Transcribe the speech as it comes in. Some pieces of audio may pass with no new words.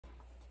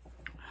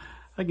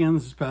Again,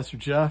 this is Pastor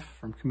Jeff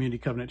from Community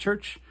Covenant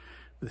Church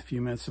with a few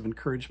minutes of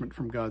encouragement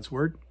from God's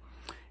Word.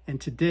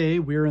 And today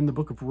we're in the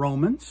book of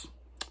Romans,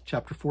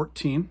 chapter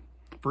 14,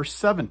 verse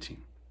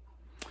 17.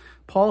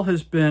 Paul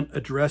has been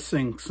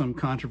addressing some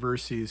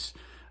controversies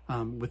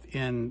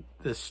within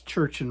this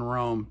church in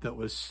Rome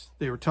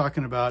they were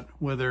talking about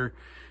whether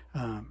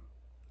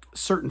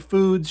certain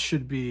foods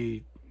should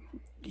be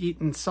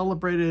eaten,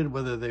 celebrated,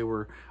 whether they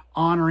were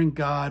honoring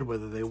God,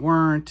 whether they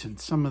weren't, and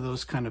some of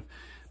those kind of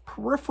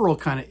peripheral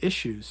kind of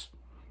issues.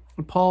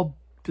 And Paul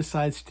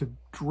decides to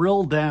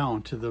drill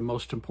down to the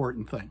most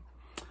important thing.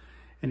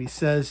 And he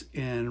says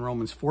in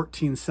Romans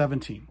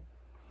 14:17,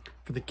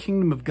 "For the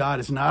kingdom of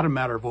God is not a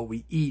matter of what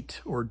we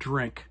eat or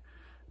drink,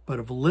 but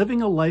of living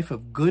a life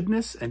of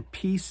goodness and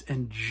peace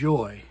and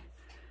joy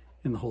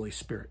in the Holy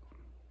Spirit."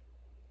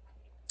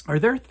 Are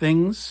there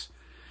things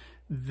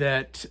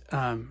that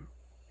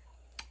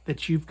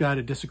that you've got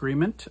a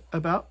disagreement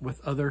about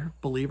with other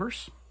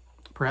believers,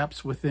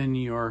 perhaps within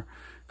your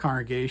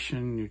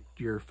congregation,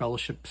 your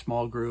fellowship,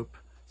 small group,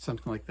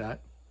 something like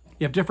that?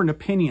 You have different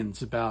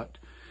opinions about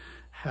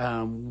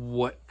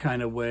what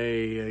kind of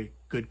way a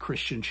good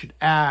Christian should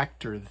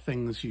act, or the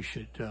things you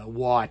should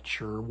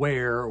watch or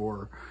wear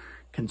or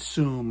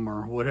consume,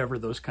 or whatever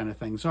those kind of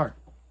things are.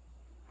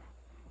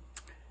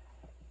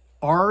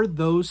 Are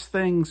those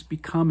things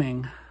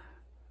becoming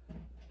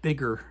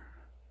bigger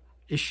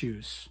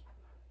issues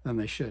than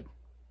they should?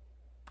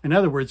 In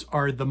other words,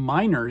 are the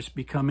minors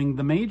becoming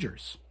the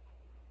majors?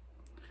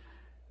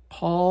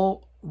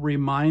 Paul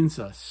reminds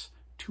us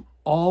to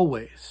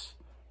always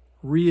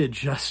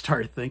readjust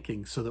our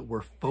thinking so that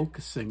we're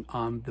focusing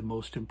on the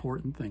most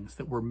important things,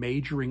 that we're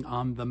majoring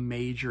on the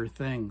major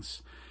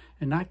things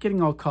and not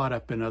getting all caught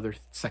up in other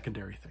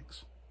secondary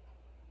things.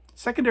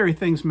 Secondary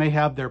things may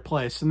have their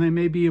place and they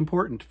may be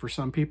important for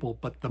some people,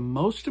 but the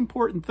most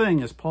important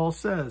thing, as Paul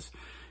says,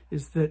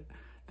 is that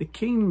the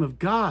kingdom of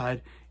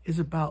God is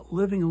about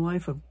living a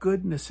life of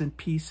goodness and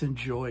peace and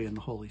joy in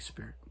the Holy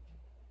Spirit.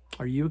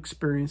 Are you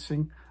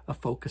experiencing a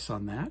focus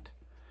on that?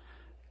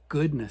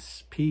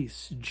 Goodness,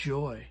 peace,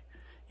 joy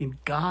in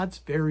God's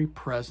very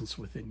presence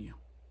within you.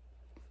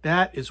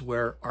 That is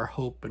where our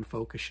hope and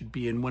focus should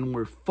be. And when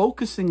we're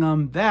focusing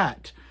on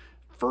that,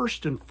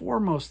 first and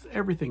foremost,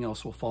 everything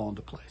else will fall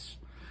into place.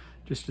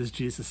 Just as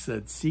Jesus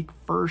said, seek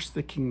first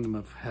the kingdom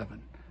of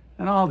heaven,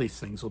 and all these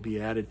things will be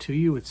added to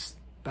you. It's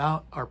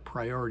about our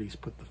priorities.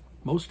 Put the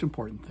most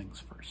important things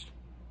first.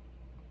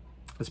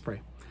 Let's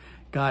pray.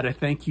 God, I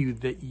thank you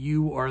that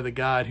you are the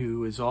God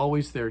who is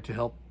always there to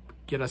help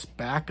get us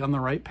back on the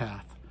right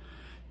path,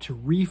 to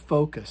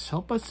refocus.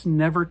 Help us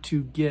never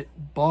to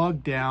get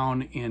bogged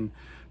down in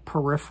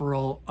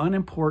peripheral,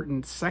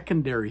 unimportant,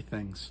 secondary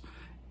things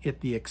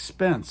at the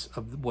expense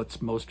of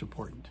what's most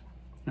important,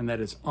 and that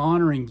is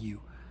honoring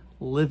you,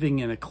 living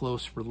in a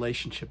close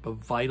relationship, a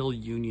vital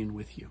union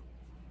with you.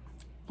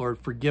 Lord,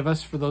 forgive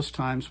us for those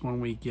times when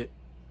we get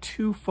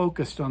too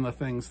focused on the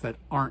things that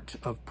aren't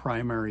of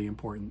primary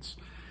importance.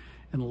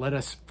 And let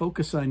us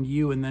focus on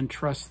you and then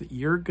trust that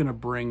you're going to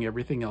bring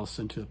everything else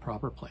into the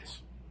proper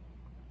place.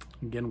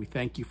 Again, we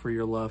thank you for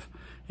your love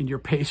and your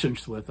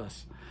patience with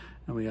us.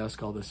 And we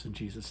ask all this in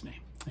Jesus' name.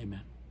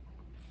 Amen.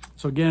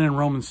 So again, in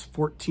Romans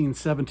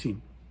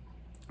 14:17,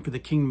 "For the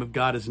kingdom of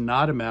God is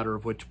not a matter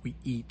of what we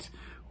eat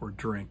or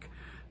drink,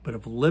 but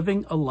of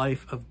living a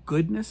life of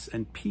goodness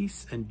and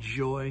peace and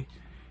joy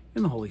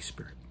in the Holy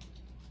Spirit."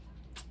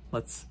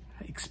 Let's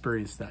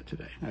experience that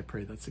today. I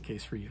pray that's the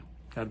case for you.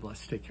 God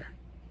bless. Take care.